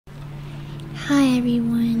Hi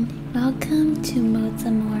everyone, welcome to Moza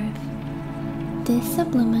Morph. This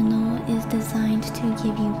subliminal is designed to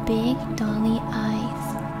give you big dolly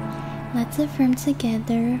eyes. Let's affirm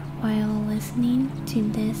together while listening to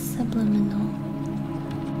this subliminal.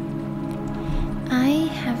 I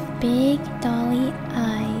have big dolly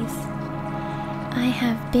eyes. I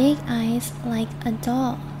have big eyes like a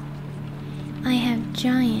doll. I have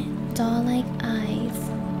giant doll-like eyes.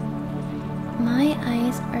 My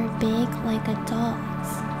eyes are big like a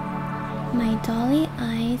doll's. My dolly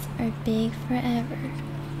eyes are big forever.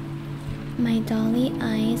 My dolly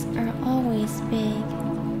eyes are always big.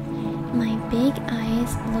 My big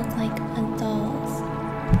eyes look like a doll's.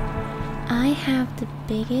 I have the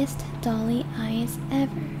biggest dolly eyes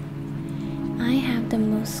ever. I have the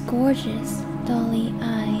most gorgeous dolly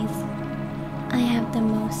eyes. I have the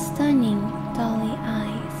most stunning dolly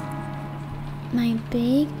eyes. My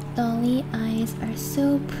big dolly eyes are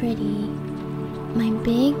so pretty. My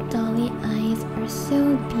big dolly eyes are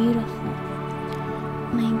so beautiful.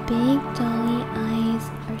 My big dolly eyes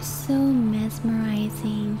are so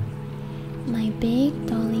mesmerizing. My big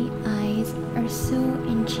dolly eyes are so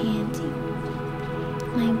enchanting.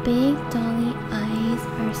 My big dolly eyes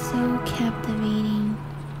are so captivating.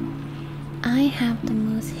 I have the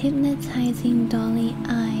most hypnotizing dolly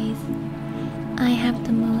eyes. I have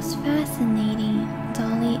the most fascinating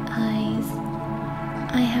dolly eyes.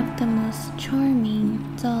 I have the most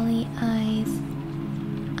charming dolly eyes.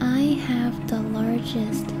 I have the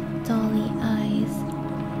largest dolly eyes.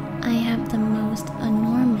 I have the most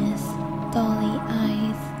enormous dolly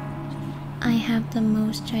eyes. I have the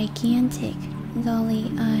most gigantic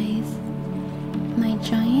dolly eyes. My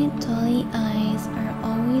giant dolly eyes are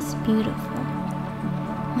always beautiful.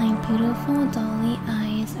 My beautiful dolly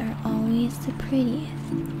eyes are always the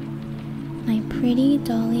prettiest. My pretty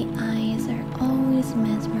dolly eyes are always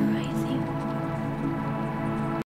mesmerizing.